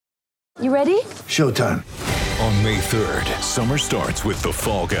You ready? Showtime. On May 3rd, summer starts with The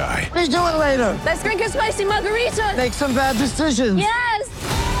Fall Guy. Let's do it later. Let's drink a spicy margarita. Make some bad decisions. Yes!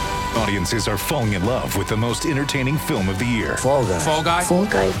 Audiences are falling in love with the most entertaining film of the year. Fall Guy. Fall Guy? Fall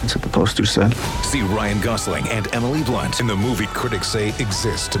Guy. That's what the poster said. See Ryan Gosling and Emily Blunt in the movie critics say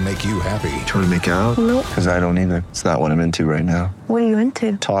exists to make you happy. Trying to make it out? Nope. Because I don't either. It's not what I'm into right now. What are you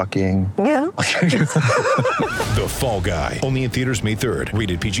into? Talking. Yeah. The Fall Guy. Only in theaters May 3rd.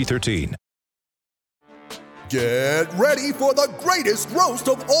 Rated PG-13. Get ready for the greatest roast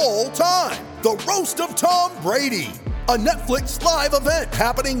of all time. The Roast of Tom Brady. A Netflix live event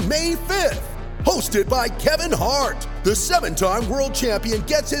happening May 5th. Hosted by Kevin Hart. The 7-time world champion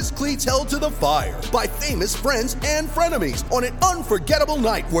gets his cleats held to the fire by famous friends and frenemies on an unforgettable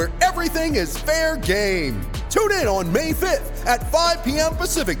night where everything is fair game. Tune in on May 5th at 5 p.m.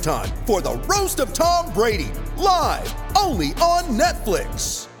 Pacific time for the Roast of Tom Brady. Live only on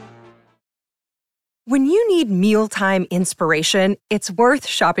Netflix. When you need mealtime inspiration, it's worth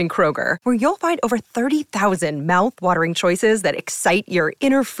shopping Kroger, where you'll find over 30,000 mouth-watering choices that excite your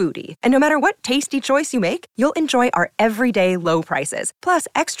inner foodie. And no matter what tasty choice you make, you'll enjoy our everyday low prices, plus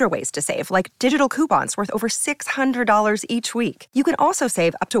extra ways to save, like digital coupons worth over $600 each week. You can also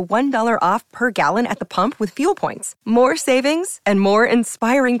save up to $1 off per gallon at the pump with fuel points. More savings and more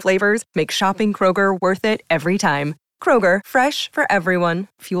inspiring flavors make shopping Kroger worth it every time. Kroger, fresh for everyone.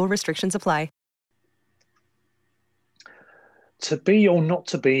 Fuel restrictions apply. To be or not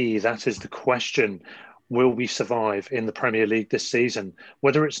to be, that is the question. Will we survive in the Premier League this season?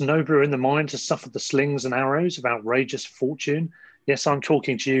 Whether it's nobler in the mind to suffer the slings and arrows of outrageous fortune. Yes, I'm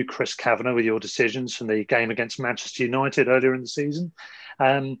talking to you, Chris Kavanagh, with your decisions from the game against Manchester United earlier in the season.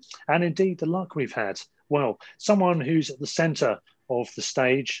 And indeed, the luck we've had. Well, someone who's at the centre of the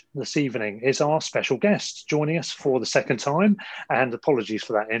stage this evening is our special guest, joining us for the second time. And apologies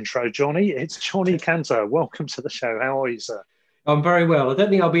for that intro, Johnny. It's Johnny Cantor. Welcome to the show. How are you, sir? I'm very well. I don't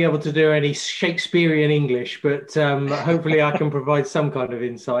think I'll be able to do any Shakespearean English, but hopefully I can provide some kind of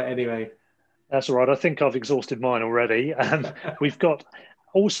insight anyway. That's all right. I think I've exhausted mine already. We've got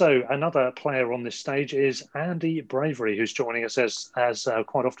also another player on this stage is Andy Bravery, who's joining us as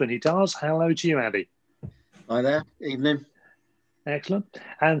quite often he does. Hello to you, Andy. Hi there. Evening. Excellent.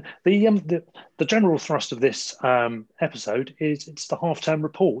 And the general thrust of this episode is it's the half-term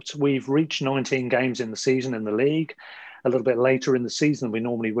report. We've reached 19 games in the season in the league. A little bit later in the season than we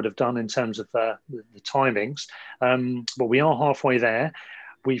normally would have done in terms of the timings. But we are halfway there.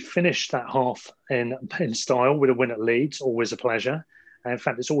 We finished that half in style with a win at Leeds, always a pleasure. In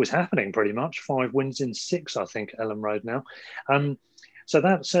fact, it's always happening pretty much. 5 wins in 6, I think, Ellen Road now. So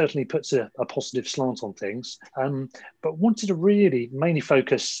that certainly puts a positive slant on things. But wanted to really mainly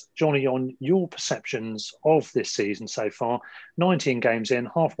focus, Johnny, on your perceptions of this season so far. 19 games in,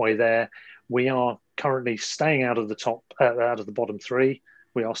 halfway there. We are currently staying out of the bottom 3.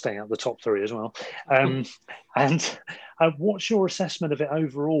 We are staying out of the top 3 as well. And what's your assessment of it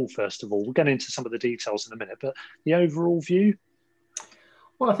overall, first of all? We'll get into some of the details in a minute, but the overall view?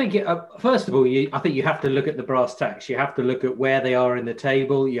 Well, I think, first of all, I think you have to look at the brass tacks. You have to look at where they are in the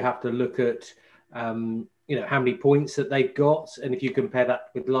table. You have to look at, how many points that they've got. And if you compare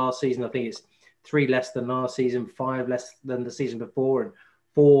that with last season, I think it's 3 less than last season, 5 less than the season before, and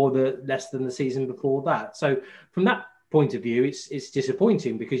 4 less than the season before that. So from that point of view, it's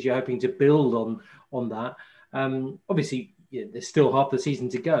disappointing because you're hoping to build on that. Obviously, there's still half the season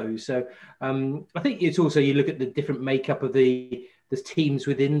to go. So I think it's also, you look at the different makeup of the teams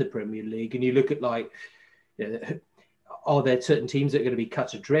within the Premier League, and you look at are there certain teams that are going to be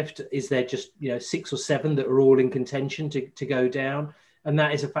cut adrift? Is there just 6 or 7 that are all in contention to go down? And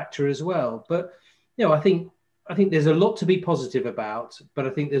that is a factor as well. But I think there's a lot to be positive about, but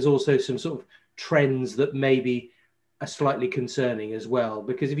I think there's also some sort of trends that maybe are slightly concerning as well.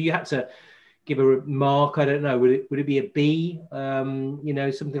 Because if you had to give a mark, I don't know, would it be a B?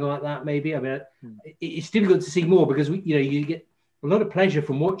 Something like that maybe. I mean, it's difficult to see more because you get a lot of pleasure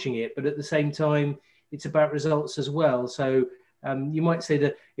from watching it, but at the same time, it's about results as well. So you might say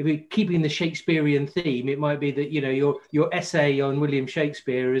that if we're keeping the Shakespearean theme, it might be that your essay on William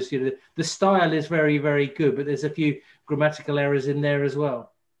Shakespeare is the style is very, very good, but there's a few grammatical errors in there as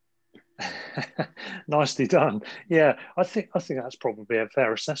well. Nicely done. Yeah, I think that's probably a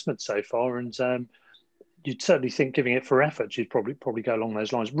fair assessment so far, and you'd certainly think giving it for effort, you'd probably go along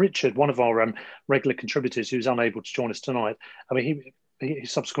those lines. Richard, one of our regular contributors who's unable to join us tonight, I mean, he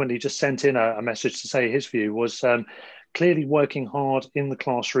subsequently just sent in a message to say his view was clearly working hard in the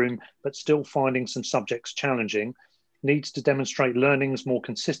classroom, but still finding some subjects challenging. Needs to demonstrate learnings more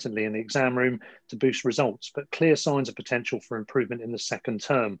consistently in the exam room to boost results, but clear signs of potential for improvement in the second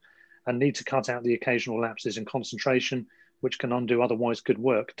term. and need to cut out the occasional lapses in concentration, which can undo otherwise good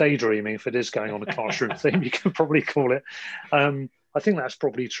work. Daydreaming, if it is going on a classroom theme, you can probably call it. I think that's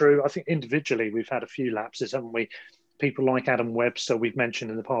probably true. I think individually we've had a few lapses, haven't we? People like Adam Webster, we've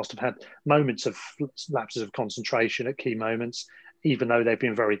mentioned in the past, have had moments of lapses of concentration at key moments, even though they've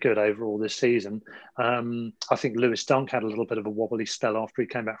been very good overall this season. I think Lewis Dunk had a little bit of a wobbly spell after he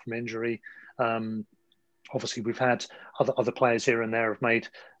came back from injury. Obviously, we've had other players here and there have made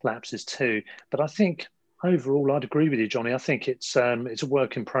lapses too. But I think overall, I'd agree with you, Johnny. I think it's a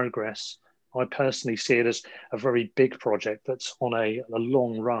work in progress. I personally see it as a very big project that's on a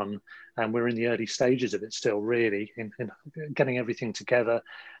long run, and we're in the early stages of it still, really, in getting everything together,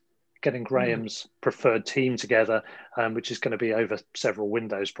 getting Graham's preferred team together, which is going to be over several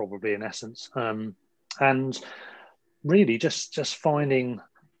windows probably in essence. And really just finding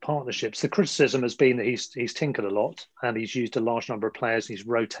partnerships. The criticism has been that he's tinkered a lot and he's used a large number of players. He's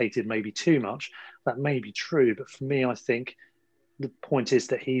rotated maybe too much. That may be true, but for me, I think the point is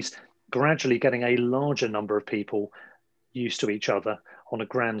that he's gradually getting a larger number of people used to each other on a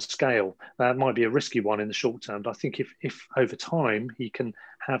grand scale. That might be a risky one in the short term, but I think if over time he can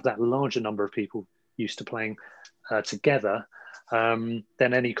have that larger number of people used to playing together, then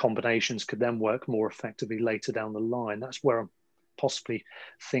any combinations could then work more effectively later down the line. That's where I'm possibly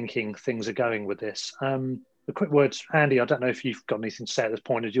thinking things are going with this. A quick word, Andy, I don't know if you've got anything to say at this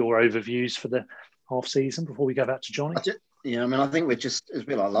point of your overviews for the half season before we go back to Johnny. Yeah, I mean, I think we're just, it's a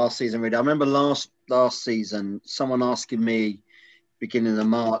bit like last season, really. I remember last season, someone asking me, beginning of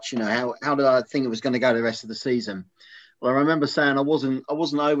March, how did I think it was going to go the rest of the season? Well, I remember saying I wasn't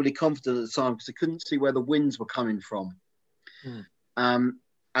overly confident at the time because I couldn't see where the wins were coming from. And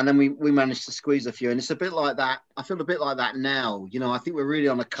then we managed to squeeze a few, and it's a bit like that. I feel a bit like that now. I think we're really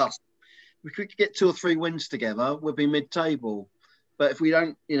on a cusp. We could get 2 or 3 wins together, we'll be mid-table. But if we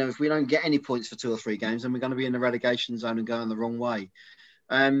don't get any points for 2 or 3 games, then we're going to be in the relegation zone and going the wrong way.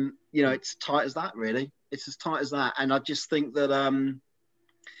 It's tight as that, really. It's as tight as that. And I just think that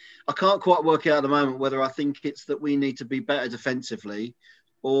I can't quite work out at the moment whether I think it's that we need to be better defensively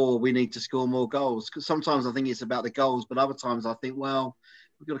or we need to score more goals. Because sometimes I think it's about the goals, but other times I think, well,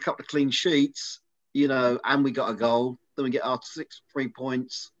 we've got a couple of clean sheets, and we got a goal. Then we get our 3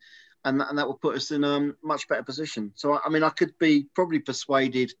 points. And that will put us in a much better position. So, I mean, I could be probably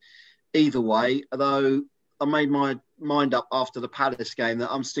persuaded either way, although I made my mind up after the Palace game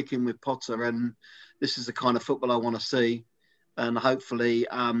that I'm sticking with Potter, and this is the kind of football I want to see. And hopefully,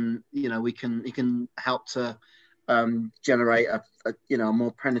 he can help to generate a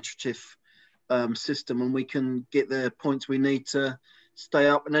more penetrative system, and we can get the points we need to stay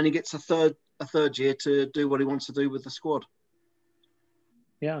up. And then he gets a third year to do what he wants to do with the squad.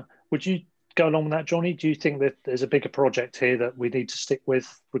 Yeah. Would you go along with that, Johnny? Do you think that there's a bigger project here that we need to stick with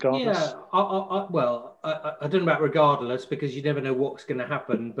regardless? Yeah, I don't know about regardless, because you never know what's going to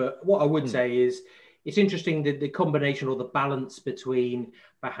happen. But what I would say is it's interesting that the combination or the balance between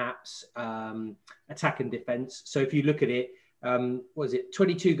perhaps attack and defence. So if you look at it,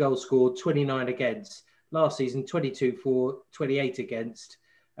 22 goals scored, 29 against. Last season, 22 for, 28 against.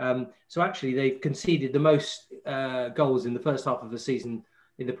 So actually, they've conceded the most goals in the first half of the season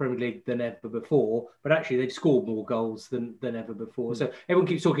in the Premier League than ever before, but actually they've scored more goals than ever before. So everyone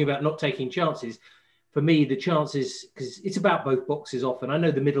keeps talking about not taking chances. For me, the chances, because it's about both boxes often. I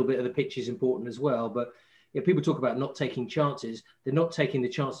know the middle bit of the pitch is important as well, but if people talk about not taking chances, they're not taking the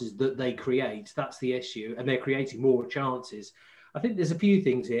chances that they create. That's the issue, and they're creating more chances. I think there's a few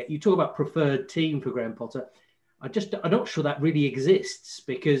things here. You talk about preferred team for Graham Potter. I'm not sure that really exists,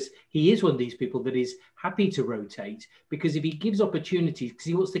 because he is one of these people that is happy to rotate, because if he gives opportunities, because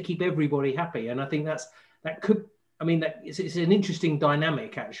he wants to keep everybody happy. And I think it's an interesting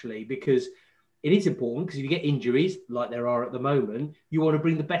dynamic, actually, because it is important, because if you get injuries like there are at the moment, you want to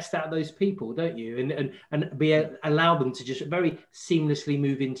bring the best out of those people, don't you? And allow them to just very seamlessly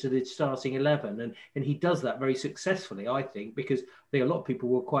move into the starting 11. And he does that very successfully, I think, because I think a lot of people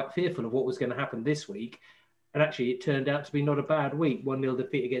were quite fearful of what was going to happen this week. And actually, it turned out to be not a bad week. 1-0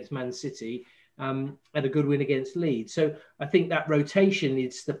 defeat against Man City and a good win against Leeds. So I think that rotation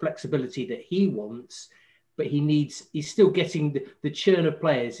is the flexibility that he wants, but he's still getting the churn of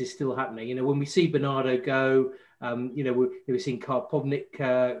players is still happening. When we see Bernardo go, we're seeing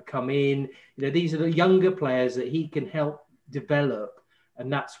Karpovnik come in. These are the younger players that he can help develop.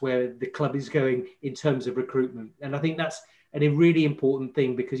 And that's where the club is going in terms of recruitment. And I think that's a really important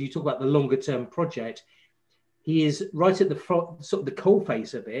thing, because you talk about the longer term project. He is right at the front, sort of the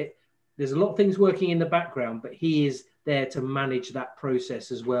coalface of it. There's a lot of things working in the background, but he is there to manage that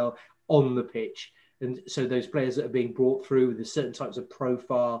process as well on the pitch. And so those players that are being brought through with certain types of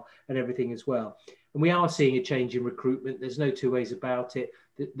profile and everything as well. And we are seeing a change in recruitment. There's no two ways about it.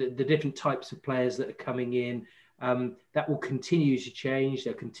 The different types of players that are coming in, that will continue to change.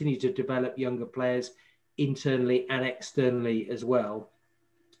 They'll continue to develop younger players internally and externally as well.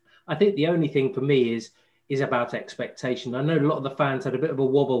 I think the only thing for me is about expectation. I know a lot of the fans had a bit of a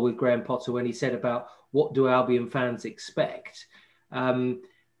wobble with Graham Potter when he said about what do Albion fans expect. And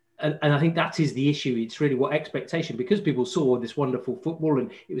I think that is the issue. It's really what expectation, because people saw this wonderful football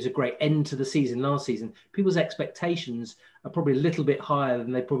and it was a great end to the season last season. People's expectations are probably a little bit higher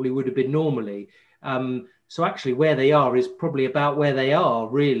than they probably would have been normally. So actually where they are is probably about where they are,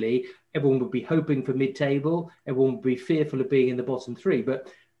 really. Everyone would be hoping for mid-table. Everyone would be fearful of being in the bottom three.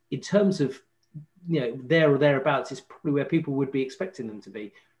 But in terms of, there or thereabouts is probably where people would be expecting them to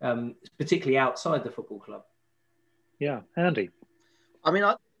be, particularly outside the football club. Yeah. Andy? I mean,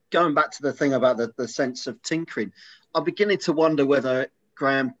 going back to the thing about the sense of tinkering, I'm beginning to wonder whether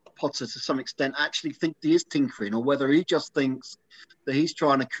Graham Potter, to some extent, actually thinks he is tinkering, or whether he just thinks that he's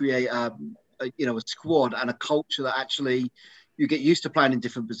trying to create a squad and a culture that actually you get used to playing in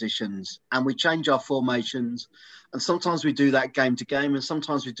different positions, and we change our formations. And sometimes we do that game to game, and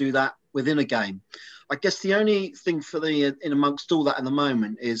sometimes we do that within a game. I guess the only thing for in amongst all that at the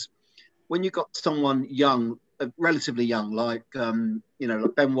moment is when you've got someone young, relatively young, like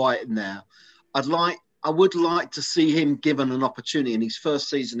like Ben White in there, I would like to see him given an opportunity in his first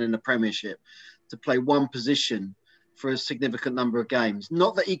season in the Premiership to play one position for a significant number of games.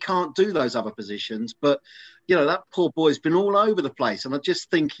 Not that he can't do those other positions, but that poor boy's been all over the place, and I just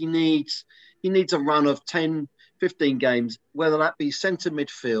think he needs a run of 10, 15 games, whether that be centre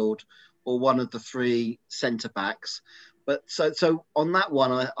midfield or one of the three centre backs. But so on that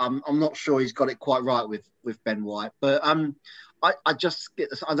one, I'm not sure he's got it quite right with Ben White. But I just get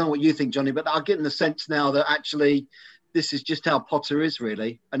this. I don't know what you think, Johnny, but I'm getting the sense now that actually this is just how Potter is,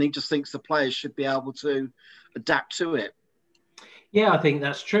 really, and he just thinks the players should be able to adapt to it. Yeah, I think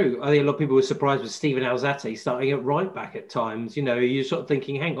that's true. I think a lot of people were surprised with Steven Alzate starting at right back at times. You're sort of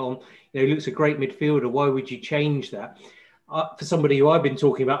thinking, hang on, he looks a great midfielder. Why would you change that? For somebody who I've been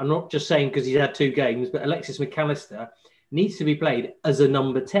talking about, I'm not just saying because he's had 2 games, but Alexis McAllister needs to be played as a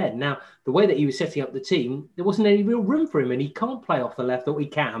number 10. Now, the way that he was setting up the team, there wasn't any real room for him, and he can't play off the left, or he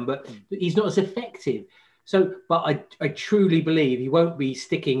can, but he's not as effective. So, but I truly believe he won't be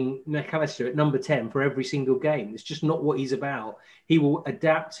sticking McAllister at number 10 for every single game. It's just not what he's about. He will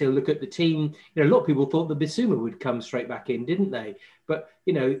adapt. He'll look at the team. A lot of people thought that Bissouma would come straight back in, didn't they? But,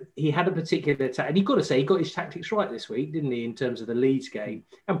 he had a particular attack. And you've got to say, he got his tactics right this week, didn't he, in terms of the Leeds game,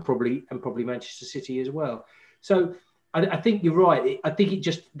 and probably Manchester City as well. So I think you're right. I think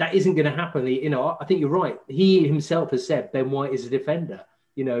that isn't going to happen. I think you're right. He himself has said Ben White is a defender.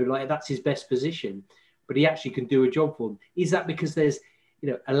 That's his best position. But he actually can do a job for them. Is that because there's,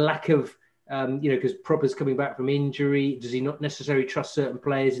 a lack of, because Proper's coming back from injury? Does he not necessarily trust certain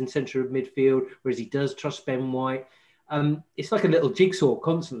players in centre of midfield, whereas he does trust Ben White? It's like a little jigsaw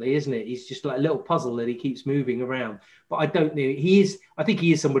constantly, isn't it? He's just like a little puzzle that he keeps moving around. But I don't know. I think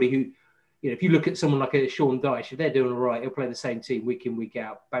he is somebody who, if you look at someone like a Sean Dyche, if they're doing all right, he'll play the same team week in, week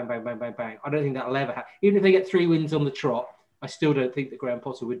out. Bang, bang, bang, bang, bang. I don't think that'll ever happen. Even if they get 3 wins on the trot, I still don't think that Graham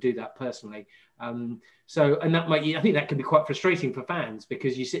Potter would do that personally. And that I think that can be quite frustrating for fans,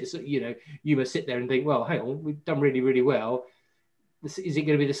 because you must sit there and think, well, hang on, we've done really, really well. Is it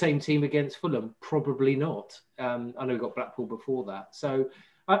going to be the same team against Fulham? Probably not. I know we got Blackpool before that. So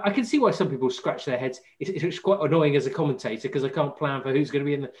I can see why some people scratch their heads. It's quite annoying as a commentator, because I can't plan for who's going to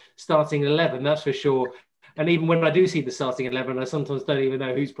be in the starting 11, that's for sure. And even when I do see the starting 11, I sometimes don't even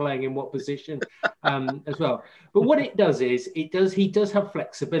know who's playing in what position as well. But what it does is, he does have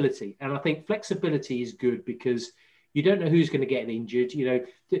flexibility. And I think flexibility is good, because you don't know who's going to get injured.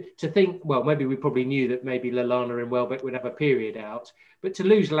 To think, well, maybe we probably knew that maybe Lallana and Welbeck would have a period out. But to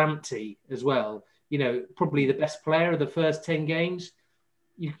lose Lamptey as well, probably the best player of the first 10 games,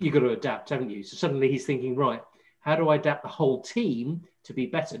 you've got to adapt, haven't you? So suddenly he's thinking, right, how do I adapt the whole team to be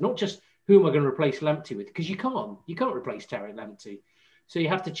better? Not just who am I going to replace Lamptey with? Because you can't replace Tariq Lamptey. So you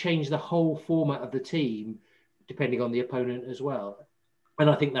have to change the whole format of the team depending on the opponent as well. And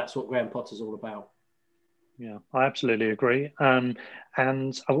I think that's what Graham Potter's all about. Yeah, I absolutely agree. And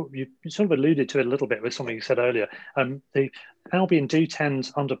you sort of alluded to it a little bit with something you said earlier. The Albion do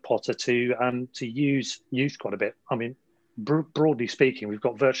tend under Potter to use youth quite a bit. I mean, broadly speaking, we've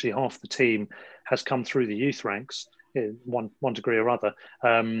got virtually half the team has come through the youth ranks in one degree or other.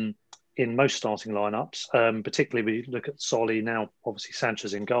 In most starting lineups, particularly we look at Solly now, obviously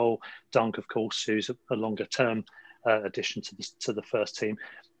Sanchez in goal, Dunk, of course, who's a longer term addition to the first team.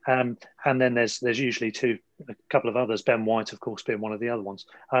 And then there's usually a couple of others, Ben White, of course, being one of the other ones.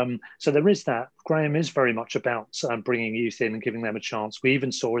 So there is that. Graham is very much about bringing youth in and giving them a chance. We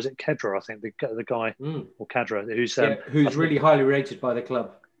even saw, is it Kedra, I think, the guy, or Kadra, who's really highly rated by the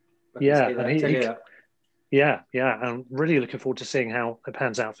club. Yeah, I'm really looking forward to seeing how it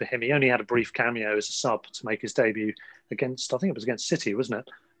pans out for him. He only had a brief cameo as a sub to make his debut against, I think it was against City, wasn't it?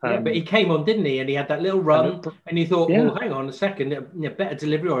 But he came on, didn't he? And he had that little run, and you thought, well, hang on a second, a better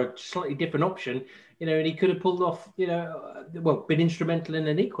delivery or a slightly different option, and he could have pulled off, been instrumental in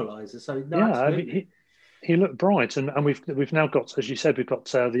an equaliser. So he looked bright, and we've now got, as you said, we've got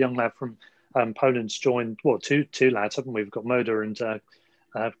the young lad from Poland's joined. Well, two lads, haven't we? We've got Moder and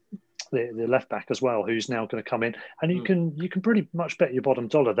the left back as well, who's now going to come in, and you can pretty much bet your bottom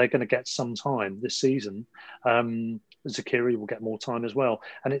dollar they're going to get some time this season. Zakiri will get more time as well,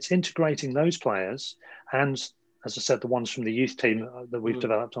 and it's integrating those players, and as I said, the ones from the youth team that we've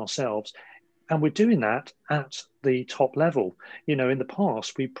developed ourselves, and we're doing that at the top level. In the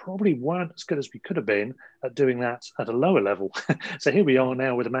past we probably weren't as good as we could have been at doing that at a lower level. So here we are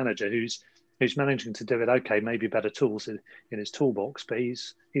now with a manager who's managing to do it. Okay, maybe better tools in his toolbox, but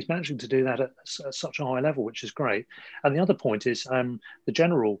he's managing to do that at such a high level, which is great. And the other point is the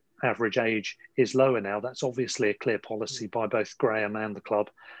general average age is lower now. That's obviously a clear policy by both Graham and the club.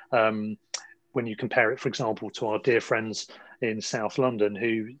 When you compare it, for example, to our dear friends in South London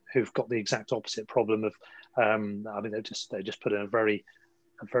who've got the exact opposite problem of, they just put in a very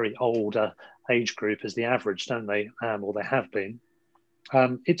older age group as the average, don't they? Or they have been.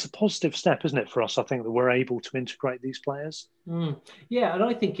 It's a positive step, isn't it, for us? I think that we're able to integrate these players. Yeah, and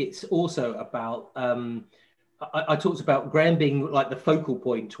I think it's also about. I talked about Graham being like the focal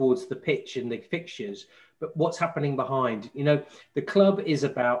point towards the pitch and the fixtures, but what's happening behind? The club is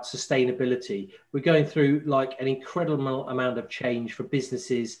about sustainability. We're going through like an incredible amount of change for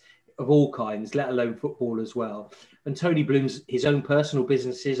businesses of all kinds, let alone football as well. And Tony Bloom's his own personal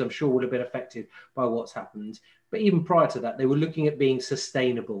businesses, I'm sure, would have been affected by what's happened. But even prior to that, they were looking at being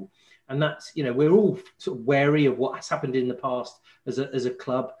sustainable. And that's, we're all sort of wary of what has happened in the past as a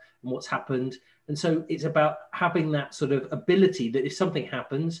club and what's happened. And so it's about having that sort of ability that if something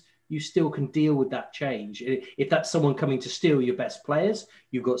happens, you still can deal with that change. If that's someone coming to steal your best players,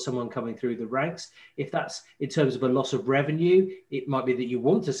 you've got someone coming through the ranks. If that's in terms of a loss of revenue, it might be that you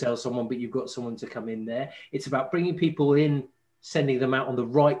want to sell someone, but you've got someone to come in there. It's about bringing people in, sending them out on the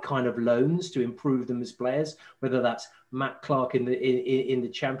right kind of loans to improve them as players, whether that's Matt Clark in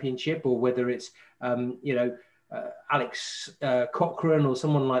the Championship or whether it's, Alex Cochrane or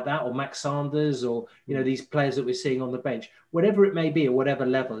someone like that, or Max Sanders, or, these players that we're seeing on the bench, whatever it may be at whatever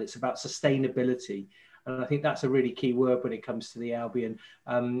level, it's about sustainability. And I think that's a really key word when it comes to the Albion.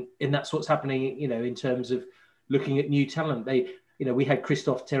 And that's what's happening, in terms of looking at new talent. We had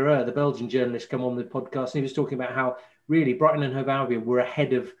Christophe Terreur, the Belgian journalist, come on the podcast, and he was talking about how really Brighton and Hove Albion were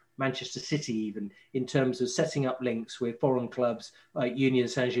ahead of Manchester City even in terms of setting up links with foreign clubs like Union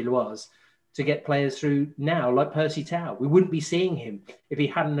Saint-Gilloise to get players through now, like Percy Tau. We wouldn't be seeing him if he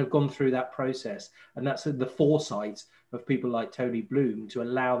hadn't have gone through that process. And that's the foresight of people like Tony Bloom to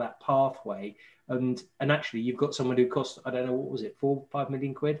allow that pathway. And actually, you've got someone who cost, I don't know, what was it, 4-5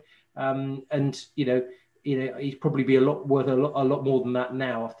 million quid? He'd probably be worth a lot more than that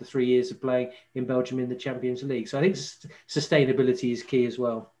now after 3 years of playing in Belgium in the Champions League. So I think sustainability is key as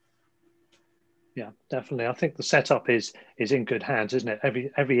well. Yeah, definitely. I think the setup is in good hands, isn't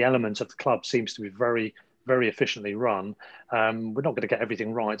it? Every element of the club seems to be very, very efficiently run. We're not going to get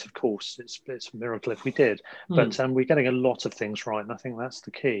everything right, of course. It's a miracle if we did. But we're getting a lot of things right, and I think that's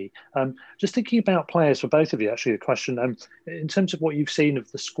the key. Just thinking about players for both of you, actually, the question, in terms of what you've seen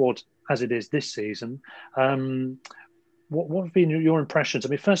of the squad as it is this season, what have been your impressions? I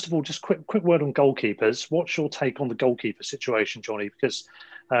mean, first of all, just quick word on goalkeepers. What's your take on the goalkeeper situation, Johnny? Because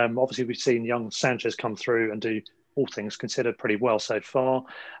obviously we've seen young Sanchez come through and do, all things considered, pretty well so far.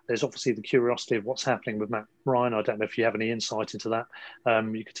 There's obviously the curiosity of what's happening with Matt Ryan. I don't know if you have any insight into that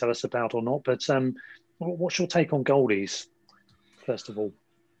you could tell us about or not. But what's your take on goalies, first of all?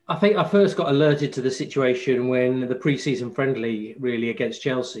 I think I first got alerted to the situation when the pre-season friendly, really, against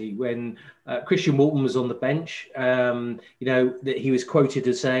Chelsea, when Christian Walton was on the bench. That he was quoted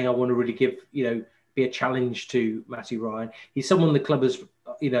as saying, "I want to really give, be a challenge to Matty Ryan." He's someone the club has,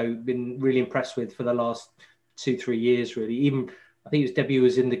 been really impressed with for the last 2-3 years, really. Even I think his debut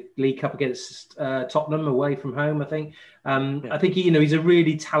was in the League Cup against Tottenham away from home, I think. I think he's a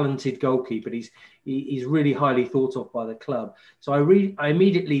really talented goalkeeper. He's really highly thought of by the club. So I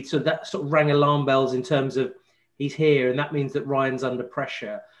immediately, so that sort of rang alarm bells in terms of he's here, and that means that Ryan's under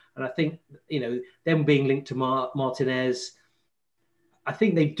pressure. And I think, them being linked to Martinez, I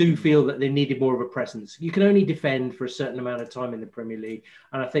think they do feel that they needed more of a presence. You can only defend for a certain amount of time in the Premier League.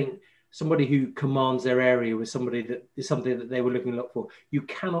 And I think somebody who commands their area was somebody that is something that they were looking to look for. You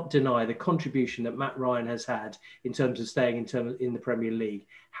cannot deny the contribution that Matt Ryan has had in terms of staying in the Premier League.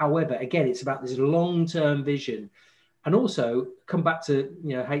 However, again, it's about this long-term vision. And also, come back to,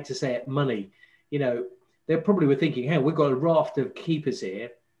 I hate to say it, money. They probably were thinking, hey, we've got a raft of keepers here.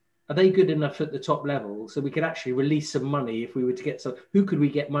 Are they good enough at the top level so we could actually release some money if we were to get some? Who could we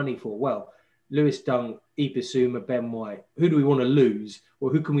get money for? Well, Lewis Dunk, Ibisuma, Ben White. Who do we want to lose,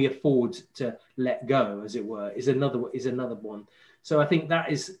 or who can we afford to let go, as it were? Is another one. So I think that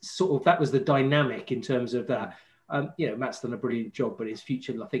was the dynamic in terms of that. Matt's done a brilliant job, but his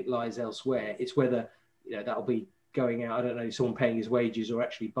future, I think, lies elsewhere. It's whether that'll be going out. I don't know, someone paying his wages or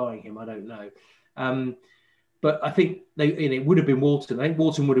actually buying him. I don't know. But I think it would have been Walton. I think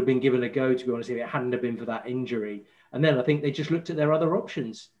Walton would have been given a go, to be honest, if it hadn't have been for that injury. And then I think they just looked at their other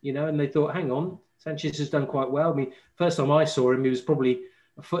options, and they thought, hang on, Sanchez has done quite well. I mean, first time I saw him, he was probably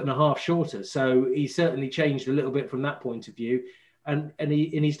a foot and a half shorter. So he certainly changed a little bit from that point of view. And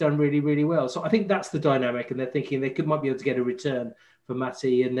he's done really, really well. So I think that's the dynamic. And they're thinking they might be able to get a return for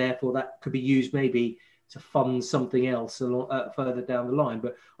Matty, and therefore that could be used maybe to fund something else further down the line.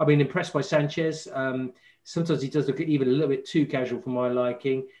 But I've been impressed by Sanchez. Sometimes he does look even a little bit too casual for my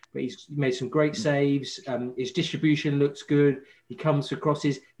liking, but he's made some great saves. His distribution looks good. He comes for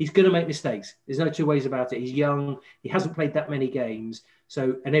crosses. He's going to make mistakes. There's no two ways about it. He's young. He hasn't played that many games.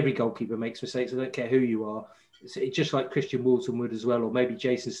 And every goalkeeper makes mistakes. I don't care who you are. It's just like Christian Walton would as well, or maybe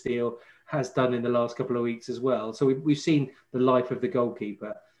Jason Steele has done in the last couple of weeks as well. So we've seen the life of the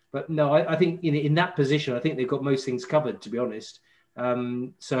goalkeeper. But no, I think in that position, I think they've got most things covered, to be honest.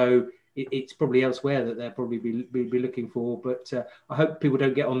 So it's probably elsewhere that they'll probably be looking for. But I hope people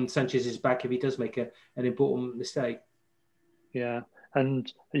don't get on Sanchez's back if he does make an important mistake. Yeah.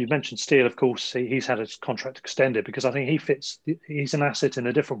 And you mentioned Steele, of course, he's had his contract extended because I think he's an asset in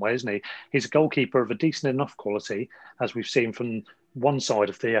a different way, isn't he? He's a goalkeeper of a decent enough quality, as we've seen from one side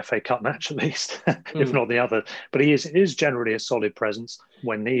of the FA Cup match at least, if not the other. But he is generally a solid presence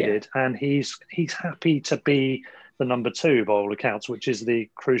when needed. Yeah. And he's happy to be the number 2 by all accounts, which is the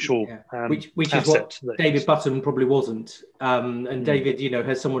crucial which is what David Button probably wasn't. And David,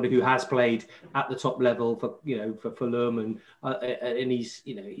 has someone who has played at the top level for Fulham, and he's,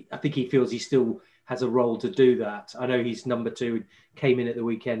 I think he feels he still has a role to do that. I know he's number 2, came in at the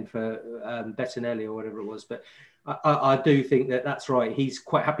weekend for Bettinelli or whatever it was, but I do think that's right. He's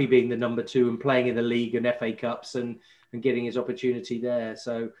quite happy being the number 2 and playing in the league and FA Cups and getting his opportunity there.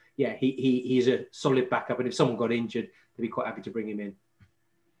 So yeah, he's a solid backup. And if someone got injured, they'd be quite happy to bring him in.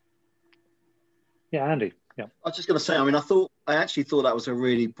 Yeah, Andy. Yeah. I was just going to say, I actually thought that was a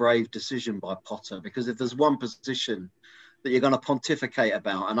really brave decision by Potter, because if there's one position that you're going to pontificate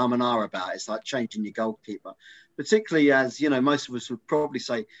about and about, it's like changing your goalkeeper, particularly as, most of us would probably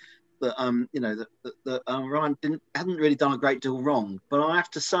say that, that Ryan hadn't really done a great deal wrong. But I have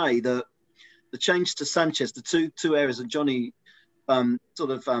to say that the change to Sanchez, the two areas that Johnny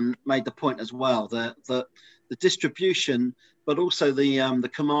made the point as well, the distribution, but also the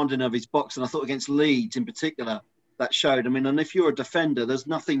commanding of his box. And I thought against Leeds in particular, that showed. And if you're a defender, there's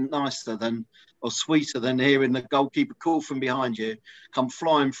nothing nicer or sweeter than hearing the goalkeeper call from behind you, come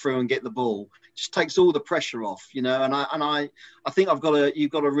flying through and get the ball. It just takes all the pressure off, And I think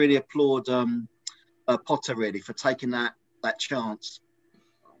you've got to really applaud Potter really for taking that chance.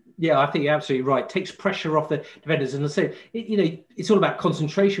 Yeah, I think you're absolutely right. It takes pressure off the defenders. And I say, it's all about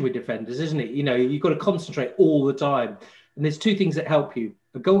concentration with defenders, isn't it? You've got to concentrate all the time. And there's 2 things that help you.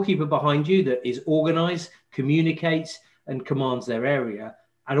 A goalkeeper behind you that is organised, communicates and commands their area.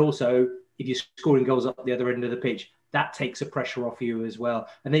 And also, if you're scoring goals up the other end of the pitch, that takes the pressure off you as well.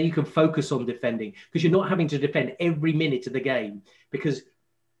 And then you can focus on defending, because you're not having to defend every minute of the game. Because,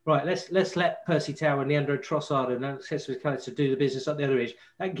 right, let's let Percy Tau and Leandro Trossard and Alexis Calais to do the business up the other edge.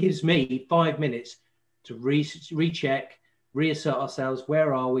 That gives me 5 minutes to recheck, reassert ourselves.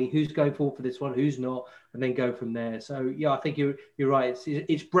 Where are we? Who's going forward for this one? Who's not? And then go from there. So yeah, I think you're right.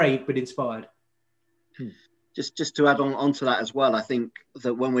 It's brave but inspired. Just to add on to that as well, I think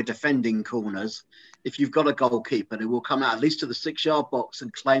that when we're defending corners, if you've got a goalkeeper who will come out at least to the 6-yard box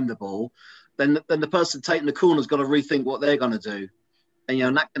and claim the ball, then the person taking the corner's got to rethink what they're going to do.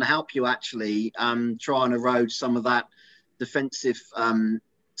 And, that can help you actually try and erode some of that defensive, some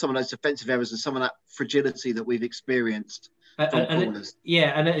of those defensive errors and some of that fragility that we've experienced from corners.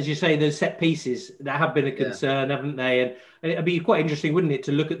 And as you say, those set pieces that have been a concern, haven't they? And it'd be quite interesting, wouldn't it,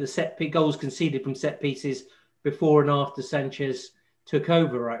 to look at the goals conceded from set pieces before and after Sanchez took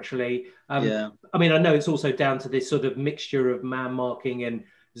over, actually. I mean, I know it's also down to this sort of mixture of man marking and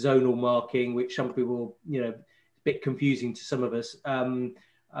zonal marking, which some people, a bit confusing to some of us.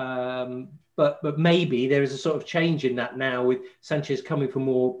 But maybe there is a sort of change in that now, with Sanchez coming for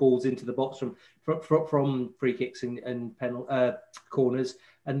more balls into the box from free kicks and corners,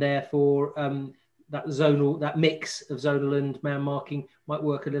 and therefore that mix of zonal and man marking might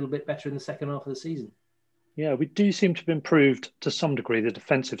work a little bit better in the second half of the season. Yeah, we do seem to have improved to some degree the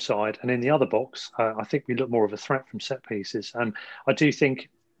defensive side, and in the other box, I think we look more of a threat from set pieces. And I do think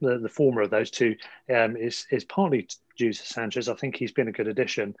the former of those two is partly due to Sanchez. I think he's been a good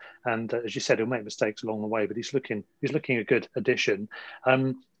addition, and as you said, he'll make mistakes along the way, but he's looking a good addition.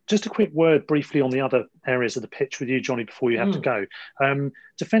 Just a quick word briefly on the other areas of the pitch with you, Johnny, before you have to go.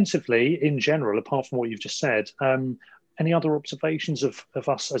 Defensively, in general, apart from what you've just said, any other observations of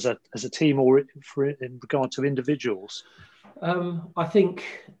us as a team, or in regard to individuals? I think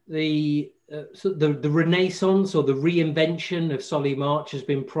the renaissance or the reinvention of Solly March has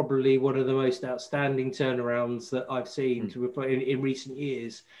been probably one of the most outstanding turnarounds that I've seen in recent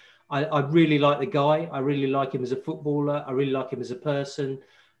years. I really like the guy. I really like him as a footballer. I really like him as a person.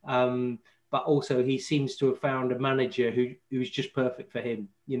 But also he seems to have found a manager who's just perfect for him,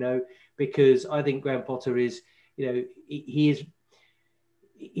 because I think Graham Potter is, he's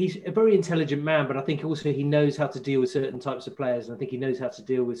a very intelligent man, but I think also he knows how to deal with certain types of players. And I think he knows how to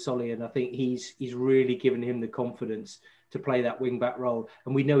deal with Solly. And I think he's really given him the confidence to play that wing back role.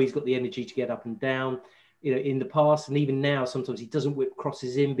 And we know he's got the energy to get up and down, in the past. And even now, sometimes he doesn't whip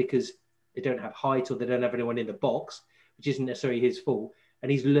crosses in because they don't have height or they don't have anyone in the box, which isn't necessarily his fault. And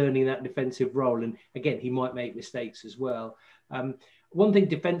he's learning that defensive role. And again, he might make mistakes as well. One thing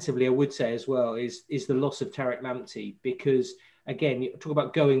defensively I would say as well is the loss of Tariq Lamptey, because again, you talk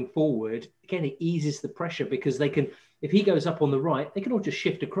about going forward, again, it eases the pressure, because they can, if he goes up on the right, they can all just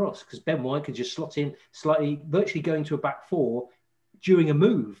shift across, because Ben White can just slot in slightly, virtually going to a back four during a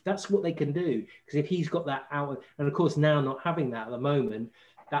move. That's what they can do, because if he's got that out, and of course now not having that at the moment,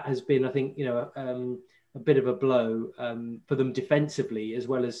 that has been, I think, a bit of a blow for them defensively, as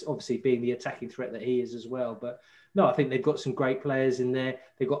well as obviously being the attacking threat that he is as well. But no, I think they've got some great players in there.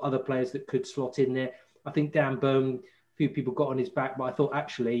 They've got other players that could slot in there. I think Dan Burn, a few people got on his back, but I thought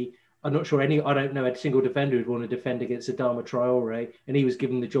actually, I'm not sure I don't know a single defender who'd want to defend against Adama Traore, and he was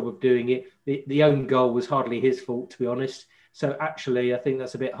given the job of doing it. The own goal was hardly his fault, to be honest. So actually, I think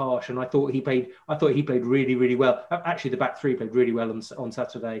that's a bit harsh. And I thought he played really, really well. Actually, the back three played really well on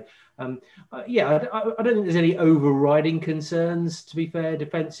Saturday. I don't think there's any overriding concerns, to be fair,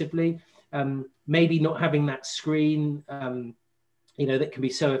 defensively. Maybe not having that screen, that can be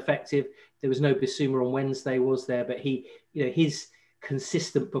so effective. There was no Bissouma on Wednesday, was there? But his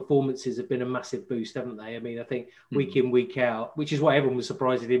consistent performances have been a massive boost, haven't they? I mean, I think week in, week out, which is why everyone was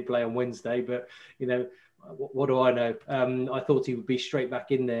surprised he didn't play on Wednesday. But, what do I know? I thought he would be straight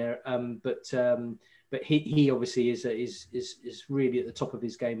back in there. But he obviously is really at the top of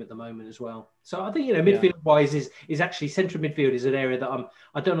his game at the moment as well. So I think, midfield wise is actually central midfield is an area that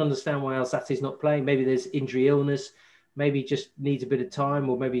I don't understand why Alzate's not playing. Maybe there's injury, illness, maybe just needs a bit of time,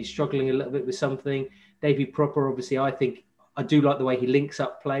 or maybe he's struggling a little bit with something. David Proper, obviously, I do like the way he links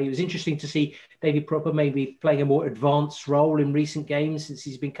up play. It was interesting to see David Proper maybe playing a more advanced role in recent games since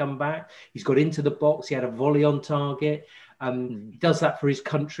he's been come back. He's got into the box. He had a volley on target. He does that for his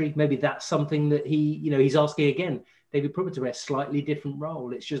country. Maybe that's something that he's asking again, David Proper, to play a slightly different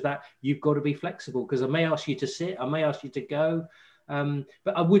role. It's just that you've got to be flexible, because I may ask you to sit, I may ask you to go.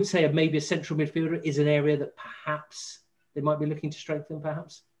 But I would say maybe a central midfielder is an area that perhaps they might be looking to strengthen,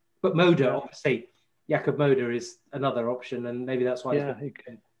 perhaps. But Moda, obviously, Jakob Moda is another option, and maybe that's why. Yeah,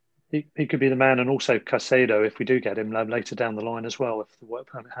 he could be the man, and also Caicedo if we do get him later down the line as well, if the work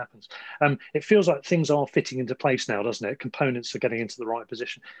permit happens. It feels like things are fitting into place now, doesn't it? Components are getting into the right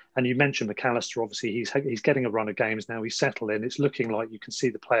position. And you mentioned McAllister, obviously he's getting a run of games now. He's settled in. It's looking like you can see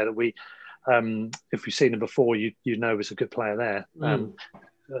the player that we, if we've seen him before, you know is a good player there.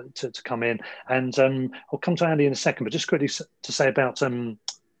 To come in. And I'll come to Andy in a second, but just quickly to say about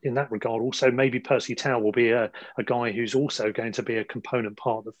in that regard, also maybe Percy Tau will be a guy who's also going to be a component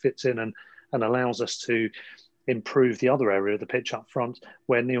part that fits in and allows us to improve the other area of the pitch up front,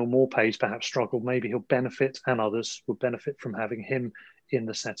 where Neil Maupay's perhaps struggled. Maybe he'll benefit, and others will benefit from having him in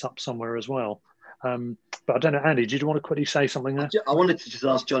the setup somewhere as well. But I don't know, Andy, did you want to quickly say something there? I wanted to just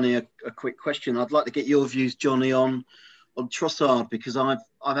ask Johnny a quick question. I'd like to get your views, Johnny, on Trossard, because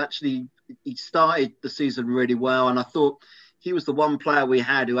he started the season really well, and I thought he was the one player we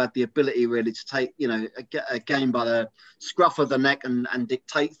had who had the ability really to take, a game by the scruff of the neck and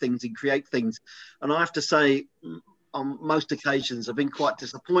dictate things and create things. And I have to say, on most occasions have been quite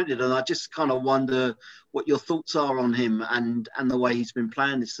disappointed, and I just kind of wonder what your thoughts are on him and the way he's been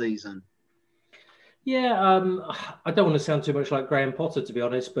playing this season. Yeah, I don't want to sound too much like Graham Potter, to be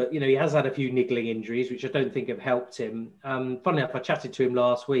honest, but he has had a few niggling injuries, which I don't think have helped him. Funnily enough, I chatted to him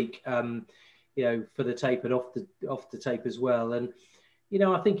last week, for the tape and off the tape as well, and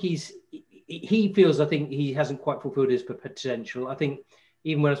I think he hasn't quite fulfilled his potential. I think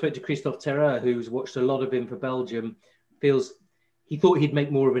even when I spoke to Christophe Terreur, who's watched a lot of him for Belgium, he thought he'd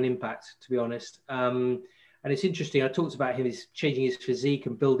make more of an impact, to be honest. And it's interesting. I talked about him changing his physique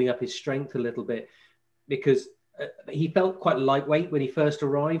and building up his strength a little bit, because he felt quite lightweight when he first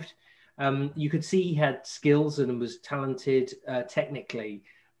arrived. You could see he had skills and was talented technically,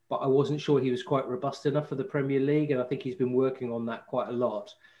 but I wasn't sure he was quite robust enough for the Premier League, and I think he's been working on that quite a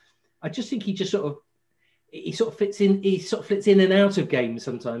lot. I just think he sort of fits in. He sort of fits in and out of games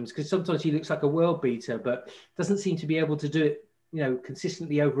sometimes, because sometimes he looks like a world beater, but doesn't seem to be able to do it,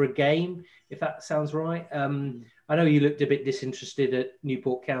 consistently over a game, if that sounds right. I know you looked a bit disinterested at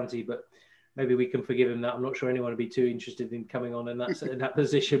Newport County, but maybe we can forgive him that. I'm not sure anyone would be too interested in coming on in that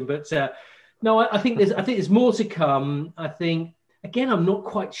position. But no, I think there's more to come. I think, again, I'm not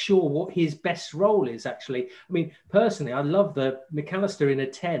quite sure what his best role is, actually. I mean, personally, I love the McAllister in a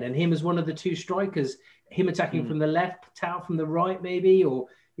 10 and him as one of the two strikers, him attacking from the left, Tau from the right, maybe, or,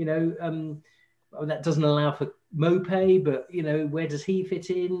 that doesn't allow for Mopé, but, where does he fit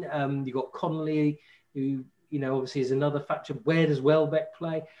in? You've got Connolly, who, obviously is another factor. Where does Welbeck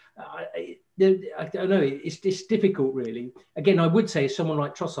play? I don't know. It's difficult, really. Again, I would say someone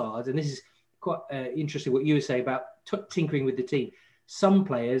like Trossard, and this is quite interesting what you were saying about tinkering with the team. Some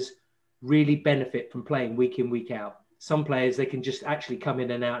players really benefit from playing week in, week out. Some players, they can just actually come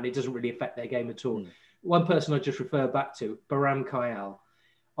in and out, and it doesn't really affect their game at all. One person I just refer back to, Baram Kayal.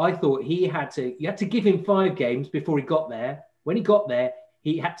 I thought you had to give him 5 games before he got there. When he got there,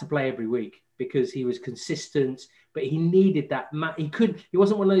 he had to play every week because he was consistent, but he needed that. He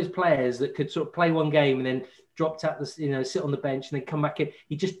wasn't one of those players that could sort of play one game and then dropped out, sit on the bench and then come back in.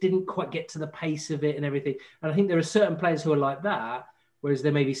 He just didn't quite get to the pace of it and everything. And I think there are certain players who are like that, whereas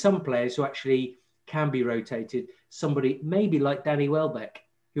there may be some players who actually can be rotated. Somebody maybe like Danny Welbeck,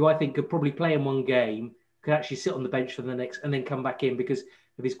 who I think could probably play in one game, could actually sit on the bench for the next and then come back in because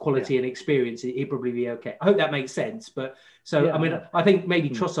of his quality and experience. He'd probably be okay. I hope that makes sense. But I think maybe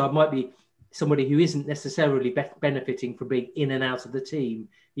Trossard might be somebody who isn't necessarily benefiting from being in and out of the team.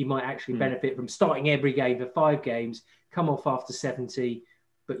 He might actually benefit from starting every game for 5 games, come off after 70,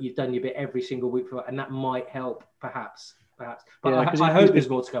 but you've done your bit every single week and that might help, perhaps. But I hope there's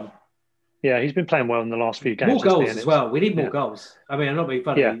more to come. Yeah, he's been playing well in the last few games. More goals as well. We need more goals. I mean, I'm not being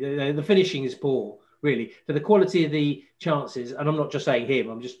funny. Yeah. The finishing is poor, really. For the quality of the chances, and I'm not just saying him,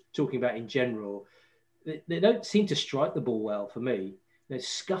 I'm just talking about in general, they don't seem to strike the ball well for me. There's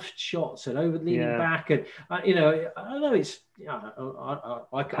scuffed shots and over leaning back, and I don't know. It's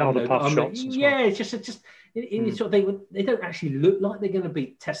I can't. It's just sort of thing. They don't actually look like they're going to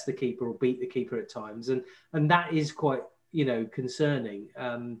test the keeper or beat the keeper at times, and that is quite concerning.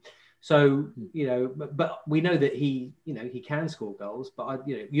 But we know that he can score goals. But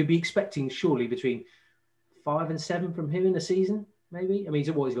you'd be expecting surely between 5 and 7 from him in a season, maybe. I mean,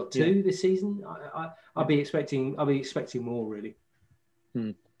 he's got 2 this season. I'll be expecting more, really.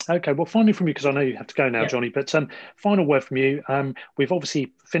 Okay, well, finally from you, because I know you have to go now, Johnny, but final word from you. We've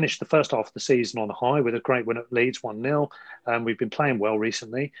obviously finished the first half of the season on a high with a great win at Leeds, 1-0. We've been playing well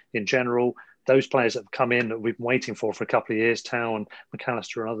recently in general. Those players that have come in that we've been waiting for a couple of years, Tau and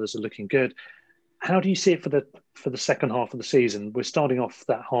McAllister and others, are looking good. How do you see it for the second half of the season? We're starting off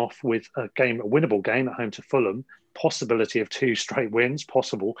that half with a winnable game at home to Fulham, possibility of 2 straight wins,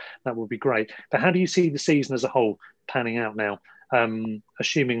 possible. That would be great. But how do you see the season as a whole panning out now?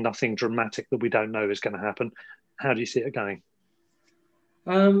 Assuming nothing dramatic that we don't know is going to happen, how do you see it going?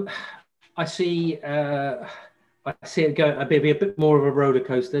 I see it going a bit more of a roller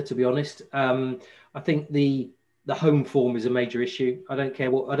coaster, to be honest. I think the home form is a major issue. I don't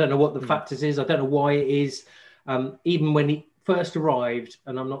know what the factors is. I don't know why it is. Even when he first arrived,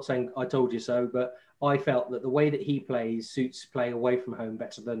 and I'm not saying I told you so, but I felt that the way that he plays suits playing away from home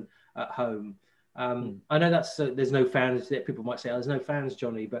better than at home. I know that's there's no fans. People might say, there's no fans,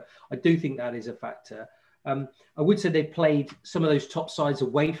 Johnny, but I do think that is a factor. I would say they played some of those top sides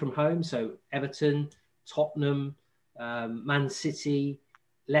away from home. So Everton, Tottenham, Man City,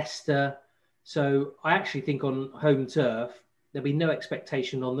 Leicester. So I actually think on home turf, there'll be no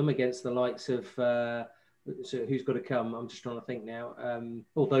expectation on them against the likes of, so who's got to come? I'm just trying to think now.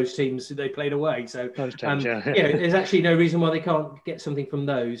 All those teams they played away. So those teams, there's actually no reason why they can't get something from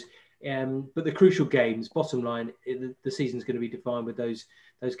those. But the crucial games, bottom line, the season's going to be defined with those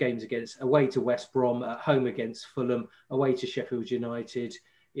games against away to West Brom, at home against Fulham, away to Sheffield United.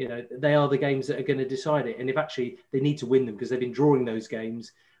 You know, they are the games that are going to decide it. And if actually they need to win them because they've been drawing those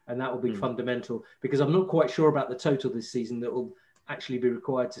games, and that will be fundamental. Because I'm not quite sure about the total this season that will actually be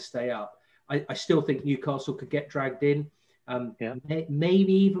required to stay up. I still think Newcastle could get dragged in.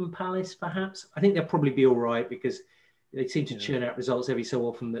 Maybe even Palace, perhaps. I think they'll probably be all right because they seem to churn out results every so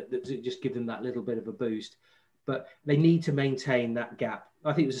often that just give them that little bit of a boost. But they need to maintain that gap.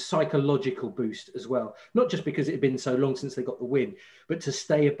 I think it was a psychological boost as well, not just because it had been so long since they got the win, but to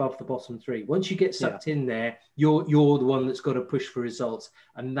stay above the bottom three. Once you get sucked in there, you're the one that's got to push for results,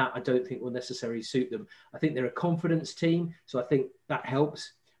 and that I don't think will necessarily suit them. I think they're a confidence team, so I think that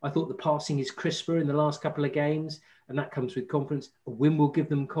helps. I thought the passing is crisper in the last couple of games, and that comes with confidence. A win will give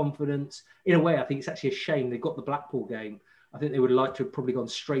them confidence. In a way, I think it's actually a shame they got the Blackpool game. I think they would like to have probably gone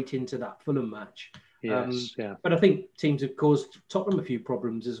straight into that Fulham match. But I think teams have caused Tottenham a few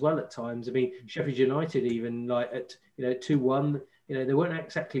problems as well at times. I mean, Sheffield United even like at 2-1, they weren't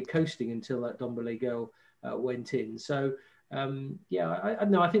exactly coasting until that Ndombele goal went in. So I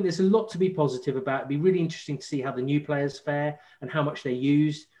think there's a lot to be positive about. It'd be really interesting to see how the new players fare and how much they're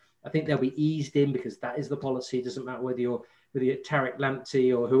used. I think they'll be eased in because that is the policy. It doesn't matter whether you're Tariq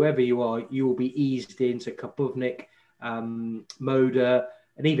Lamptey or whoever you are, you will be eased into Kabovnik, Moda,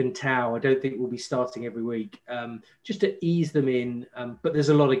 and even Tau. I don't think we'll be starting every week, just to ease them in. But there's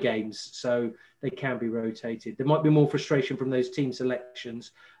a lot of games, so they can be rotated. There might be more frustration from those team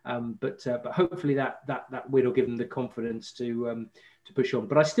selections, but hopefully that win will give them the confidence to push on.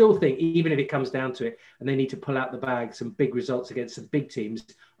 But I still think, even if it comes down to it, and they need to pull out the bag some big results against some big teams,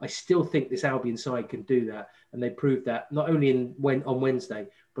 I still think this Albion side can do that, and they proved that not only on Wednesday,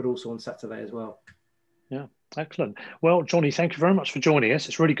 but also on Saturday as well. Yeah. Excellent. Well, Johnny, thank you very much for joining us.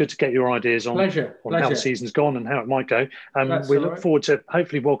 It's really good to get your ideas on how the season's gone and how it might go. We look forward to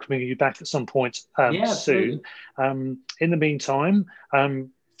hopefully welcoming you back at some point soon. In the meantime,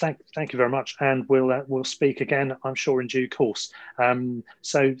 thank you very much, and we'll speak again, I'm sure, in due course.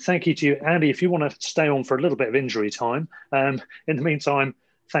 So thank you to you, Andy. If you want to stay on for a little bit of injury time, in the meantime,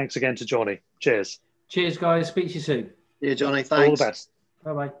 thanks again to Johnny. Cheers. Cheers, guys. Speak to you soon. Yeah, Johnny. Thanks. All the best.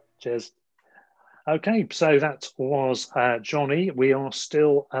 Bye-bye. Cheers. Okay, so that was Johnny. We are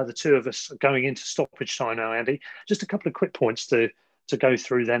still the two of us going into stoppage time now, Andy. Just a couple of quick points to go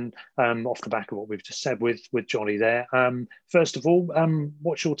through then, off the back of what we've just said with Johnny there. First of all,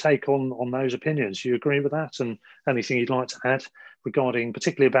 what's your take on those opinions? Do you agree with that? And anything you'd like to add regarding,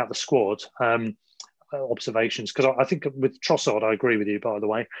 particularly about the squad, observations? Because I think with Trossard, I agree with you, by the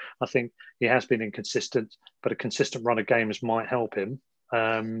way. I think he has been inconsistent, but a consistent run of games might help him.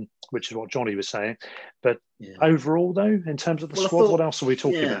 Which is what Johnny was saying. But overall, though, in terms of the squad, what else are we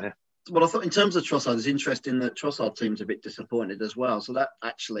talking about here? Well, I thought in terms of Trossard, it's interesting that Trossard seems a bit disappointed as well. So that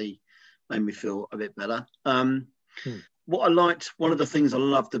actually made me feel a bit better. What I liked, one of the things I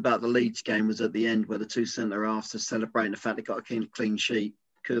loved about the Leeds game was at the end where the two centre-halves are celebrating the fact they got a clean sheet.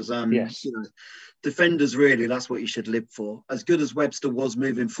 Because, defenders, really, that's what you should live for. As good as Webster was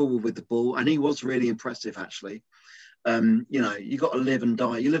moving forward with the ball, and he was really impressive, actually. You got to live and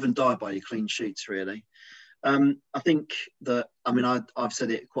die. You live and die by your clean sheets, really. I think that, I've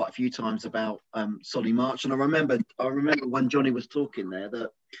said it quite a few times about Solly March, and I remember when Johnny was talking there that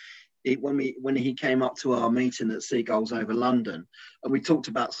when he came up to our meeting at Seagulls over London, and we talked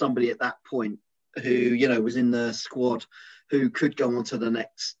about somebody at that point who, was in the squad who could go on to the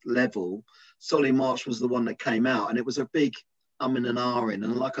next level. Solly March was the one that came out, and it was a big and ahhing.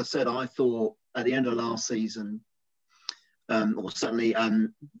 And like I said, I thought at the end of last season, or certainly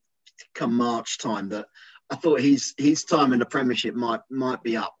come March time, that I thought his time in the Premiership might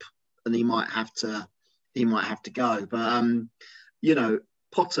be up, and he might have to go. But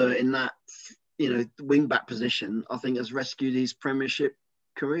Potter in that wing back position, I think has rescued his Premier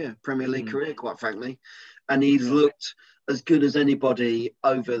League career, quite frankly, and he's looked as good as anybody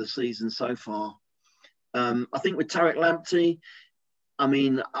over the season so far. I think with Tariq Lamptey,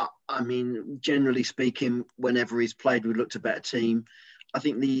 generally speaking, whenever he's played, we looked a better team. I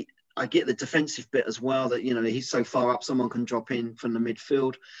think I get the defensive bit as well, that, he's so far up, someone can drop in from the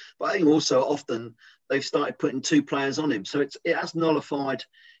midfield. But I think also often they've started putting two players on him. So it has nullified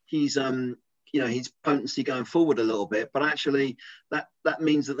his potency going forward a little bit. But actually that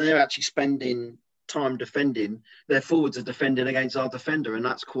means that they're actually spending time defending. Their forwards are defending against our defender, and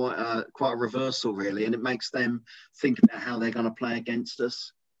that's quite a reversal, really, and it makes them think about how they're going to play against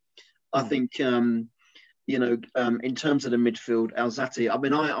us. I think in terms of the midfield, Alzate,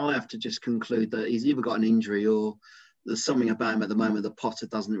 I have to just conclude that he's either got an injury or there's something about him at the moment that Potter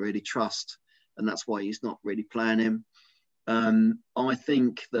doesn't really trust, and that's why he's not really playing him. I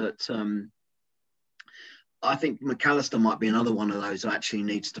think McAllister might be another one of those who actually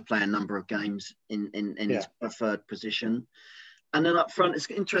needs to play a number of games in his preferred position. And then up front, it's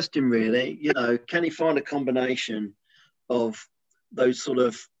interesting, really. You know, can he find a combination of those sort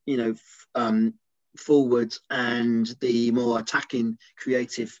of, forwards and the more attacking,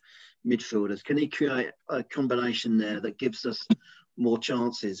 creative midfielders? Can he create a combination there that gives us more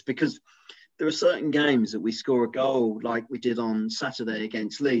chances? Because there are certain games that we score a goal like we did on Saturday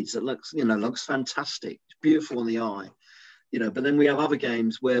against Leeds that looks fantastic, beautiful on the eye, but then we have other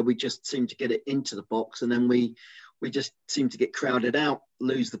games where we just seem to get it into the box and then we just seem to get crowded out,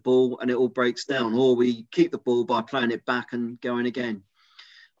 lose the ball, and it all breaks down, or we keep the ball by playing it back and going again.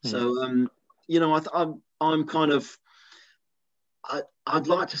 So, I'm kind of, I'd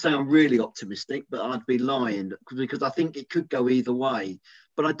like to say I'm really optimistic, but I'd be lying because I think it could go either way.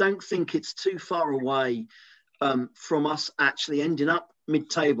 But I don't think it's too far away from us actually ending up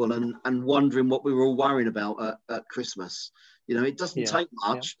mid-table and wondering what we were all worrying about at Christmas. It doesn't take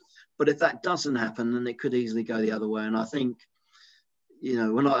much, but if that doesn't happen, then it could easily go the other way. And I think,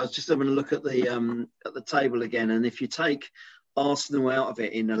 when I was just having a look at the table again, and if you take Arsenal out of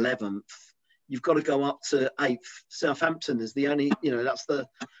it in 11th, you've got to go up to 8th. Southampton is the only, that's the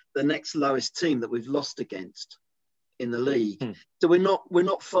next lowest team that we've lost against in the league. So we're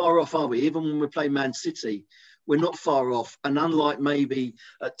not far off, are we? Even when we play Man City, we're not far off. And unlike maybe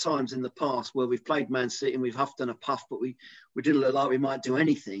at times in the past where we've played Man City and we've huffed and a puff, but we didn't look like we might do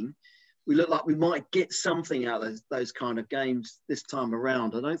anything. We look like we might get something out of those kind of games this time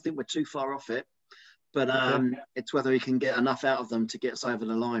around. I don't think we're too far off it, but it's whether we can get enough out of them to get us over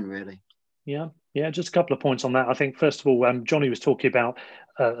the line, really. Yeah, just a couple of points on that. I think, first of all, Johnny was talking about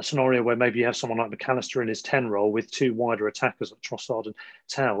a scenario where maybe you have someone like McAllister in his 10 role with two wider attackers like Trossard and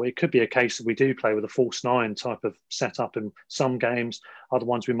Tau. It could be a case that we do play with a false nine type of setup in some games. Other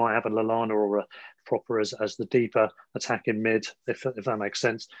ones we might have a Lallana or a Proper as the deeper attacking mid, if that makes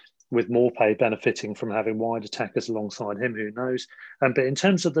sense, with Maupay benefiting from having wide attackers alongside him, who knows. But in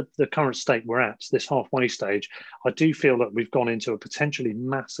terms of the current state we're at, this halfway stage, I do feel that we've gone into a potentially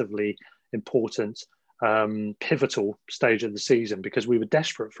massively important, pivotal stage of the season because we were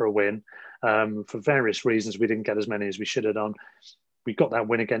desperate for a win. For various reasons, we didn't get as many as we should have done. We got that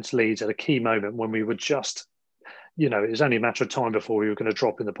win against Leeds at a key moment when we were just, it was only a matter of time before we were going to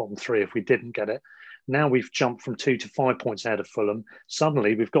drop in the bottom three if we didn't get it. Now we've jumped from 2 to 5 points ahead of Fulham.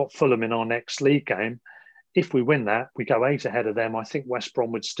 Suddenly we've got Fulham in our next league game. If we win that, we go 8 ahead of them. I think West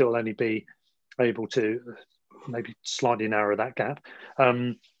Brom would still only be able to maybe slightly narrow that gap.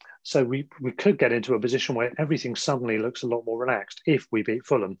 So we could get into a position where everything suddenly looks a lot more relaxed if we beat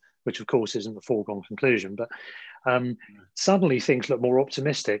Fulham, which of course isn't a foregone conclusion. But suddenly things look more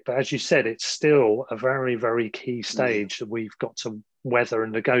optimistic. But as you said, it's still a very, very key stage that we've got to weather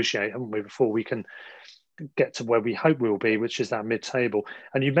and negotiate, haven't we, before we can get to where we hope we'll be, which is that mid-table.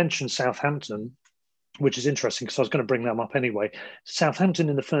 And you mentioned Southampton, which is interesting because I was going to bring them up anyway. Southampton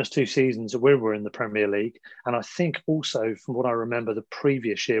in the first 2 seasons that we were in the Premier League, and I think also from what I remember the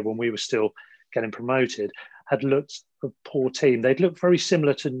previous year when we were still getting promoted, had looked a poor team. They'd looked very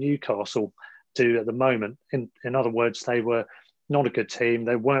similar to Newcastle do at the moment. In other words, they were not a good team.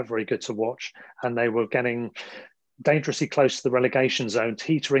 They weren't very good to watch, and they were getting dangerously close to the relegation zone,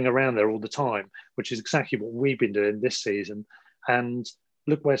 teetering around there all the time, which is exactly what we've been doing this season. And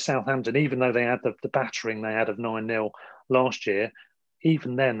look where Southampton, even though they had the battering they had of 9-0 last year,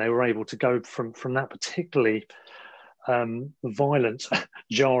 even then they were able to go from that particularly violent,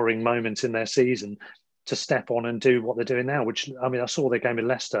 jarring moment in their season to step on and do what they're doing now, which, I mean, I saw their game in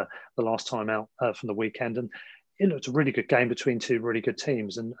Leicester the last time out from the weekend, and it looked a really good game between two really good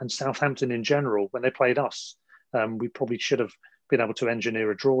teams. And Southampton in general, when they played us, we probably should have been able to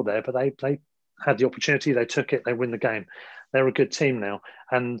engineer a draw there, but they had the opportunity, they took it, they win the game. They're a good team now,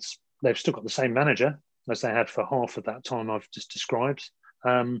 and they've still got the same manager as they had for half of that time I've just described.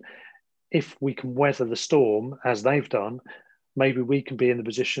 If we can weather the storm as they've done, maybe we can be in the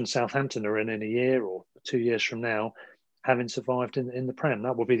position Southampton are in a year or 2 years from now, having survived in the Prem.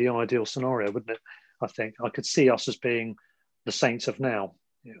 That would be the ideal scenario, wouldn't it? I think I could see us as being the Saints of now.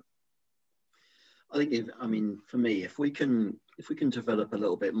 Yeah. I think, for me, if we can develop a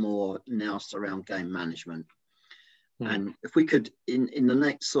little bit more nous around game management, and if we could, in the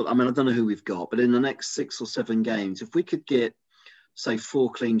next I don't know who we've got, but in the next 6 or 7 games, if we could get, say,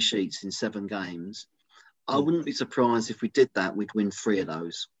 4 clean sheets in 7 games, I wouldn't be surprised if we did that. We'd win 3 of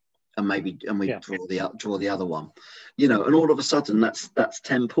those, and we'd draw the other one, and all of a sudden that's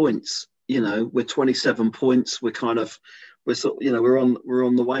 10 points. we're 27 points. We're kind of, we're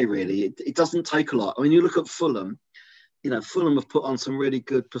on the way really. It doesn't take a lot. I mean, you look at Fulham. Fulham have put on some really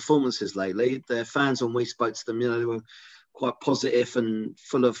good performances lately. Their fans, when we spoke to them, they were quite positive and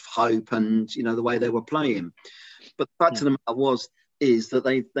full of hope, and the way they were playing. But the fact of the matter is that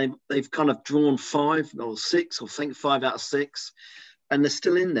they've kind of drawn 5 or 6, or I think 5 out of 6, and they're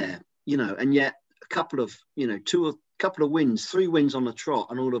still in there. And yet a couple of wins, 3 wins on the trot,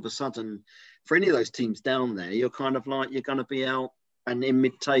 and all of a sudden, for any of those teams down there, you're kind of like you're going to be out and in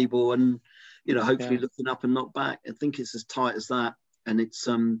mid-table, and hopefully looking up and not back. I think it's as tight as that, and it's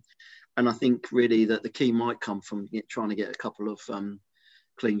and I think really that the key might come from trying to get a couple of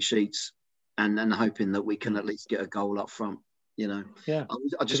clean sheets, and hoping that we can at least get a goal up front.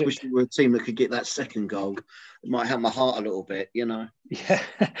 I just wish we were a team that could get that second goal. It might help my heart a little bit, Yeah,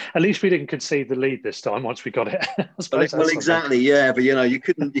 at least we didn't concede the lead this time once we got it. Well, exactly, yeah. But you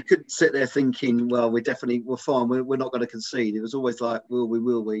couldn't sit there thinking, well, we're fine. We're not going to concede. It was always like, will we,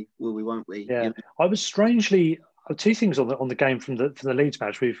 won't we? Yeah, I was strangely. 2 things on the game from the Leeds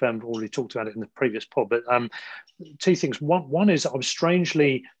match. We've already talked about it in the previous pod, but 2 things. One is I was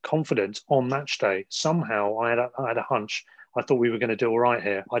strangely confident on match day. Somehow I had a hunch. I thought we were going to do all right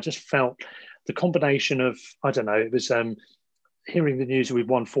here. I just felt the combination of, I don't know, it was hearing the news that we'd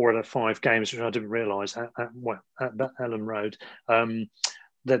won 4 out of 5 games, which I didn't realise at Ellen Road.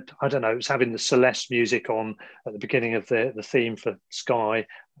 That, I don't know, it was having the Celeste music on at the beginning of the theme for Sky,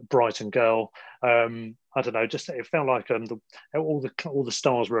 Brighton Girl. I don't know, just it felt like all the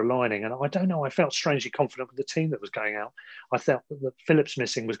stars were aligning, and I don't know, I felt strangely confident with the team that was going out. I felt that Phillips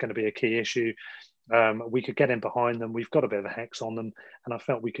missing was going to be a key issue. We could get in behind them. We've got a bit of a hex on them, and I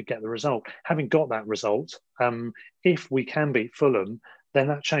felt we could get the result. Having got that result, if we can beat Fulham, then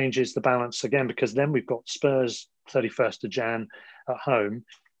that changes the balance again, because then we've got Spurs 31st of Jan at home.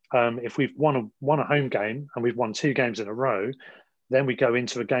 If we've won a home game and we've won 2 games in a row, then we go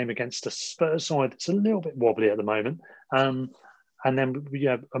into a game against a Spurs side that's a little bit wobbly at the moment. And then we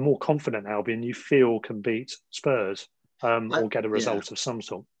have a more confident Albion you feel can beat Spurs or get a result of some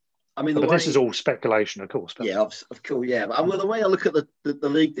sort. I mean, but this is all speculation, of course. But. Yeah, of course, yeah. But the way I look at the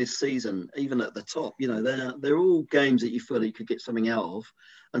league this season, even at the top, they're all games that you feel that you could get something out of,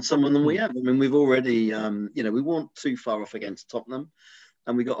 and some of them we have. I mean, we've already, we weren't too far off against Tottenham,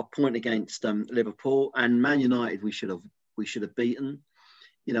 and we got a point against Liverpool, and Man United we should have beaten,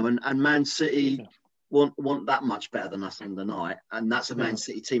 and Man City want that much better than us on the night, and that's a Man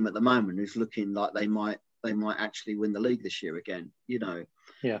City team at the moment who's looking like they might actually win the league this year again,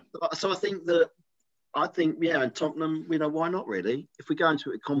 Yeah. So I think, and Tottenham, why not really? If we go into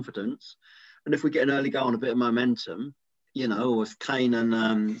it with confidence, and if we get an early goal and a bit of momentum, or if Kane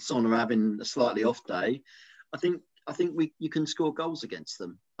and Son are having a slightly off day, I think you can score goals against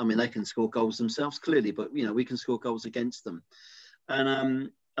them. I mean, they can score goals themselves clearly, but we can score goals against them,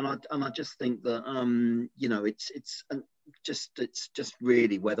 and I just think that it's just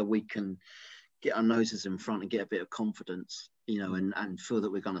really whether we can get our noses in front and get a bit of confidence, and feel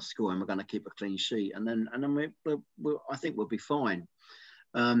that we're going to score and we're going to keep a clean sheet, and then I think we'll be fine.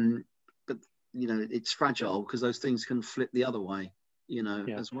 But it's fragile because those things can flip the other way,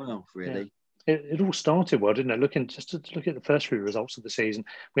 as well, really. Yeah. It all started well, didn't it? Look at the first 3 results of the season.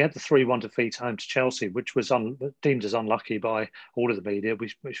 We had the 3-1 defeat home to Chelsea, which was deemed as unlucky by all of the media.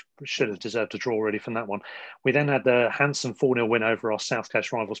 We should have deserved a draw already from that one. We then had the handsome 4-0 win over our South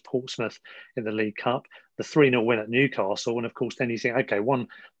Coast rivals Portsmouth in the League Cup, the 3-0 win at Newcastle, and of course then you think, okay, one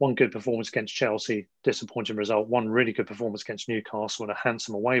good performance against Chelsea, disappointing result, one really good performance against Newcastle and a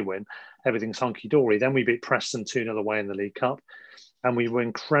handsome away win, everything's hunky-dory. Then we beat Preston 2-0 away in the League Cup. And we were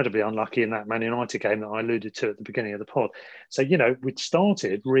incredibly unlucky in that Man United game that I alluded to at the beginning of the pod. So, we'd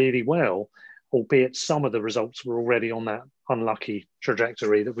started really well, albeit some of the results were already on that unlucky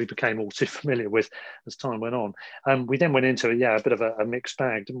trajectory that we became all too familiar with as time went on. We then went into a bit of a mixed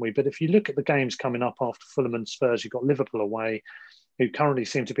bag, didn't we? But if you look at the games coming up after Fulham and Spurs, you've got Liverpool away, who currently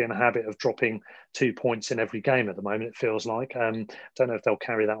seem to be in a habit of dropping 2 points in every game at the moment, it feels like. Don't know if they'll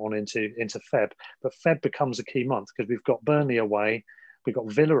carry that on into Feb. But Feb becomes a key month because we've got Burnley away, we've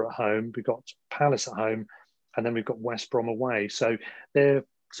got Villa at home, we've got Palace at home, and then we've got West Brom away. So there are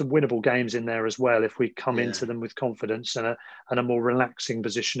some winnable games in there as well if we come into them with confidence and a more relaxing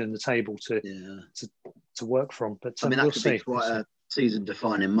position in the table to work from. But I mean, that could be quite a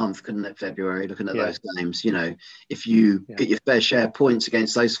season-defining month, couldn't it, February, looking at those games? If you get your fair share of points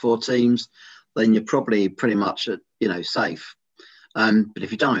against those 4 teams, then you're probably pretty much, safe. But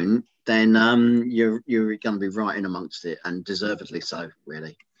if you don't, then you're going to be right in amongst it, and deservedly so,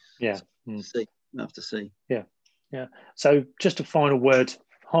 really. Yeah. So, we'll have to see. Yeah. So just a final word,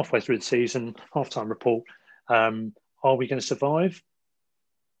 halfway through the season, half-time report. Are we going to survive?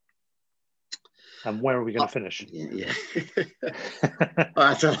 And where are we going to finish? Yeah.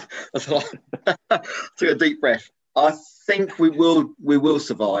 That's a took a deep breath. I think we will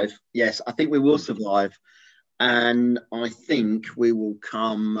survive. Yes, I think we will survive. And I think we will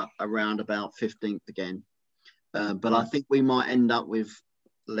come around about 15th again. But I think we might end up with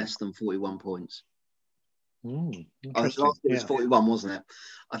less than 41 points. Last year was 41, wasn't it?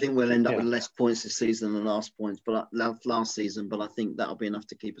 I think we'll end up with less points this season than last season, but I think that'll be enough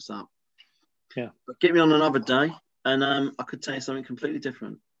to keep us up. Yeah. But get me on another day and I could tell you something completely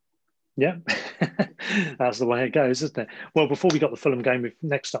different. Yeah, that's the way it goes, isn't it? Well, before we got the Fulham game,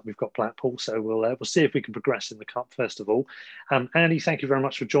 next up we've got Blackpool, so we'll see if we can progress in the cup first of all. Andy, thank you very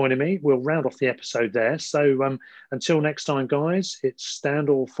much for joining me. We'll round off the episode there. So until next time, guys, it's stand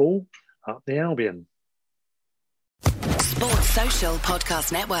or fall up the Albion. Sports Social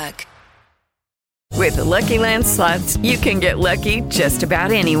Podcast Network. With the Lucky Land Slots, you can get lucky just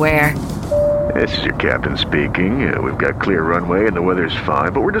about anywhere. This is your captain speaking. We've got clear runway and the weather's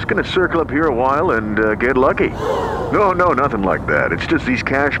fine, but we're just going to circle up here a while and get lucky. No, nothing like that. It's just these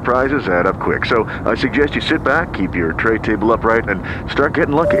cash prizes add up quick. So I suggest you sit back, keep your tray table upright, and start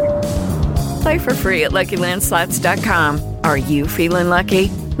getting lucky. Play for free at LuckyLandSlots.com. Are you feeling lucky?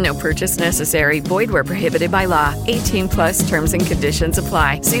 No purchase necessary. Void where prohibited by law. 18+ terms and conditions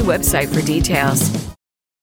apply. See website for details.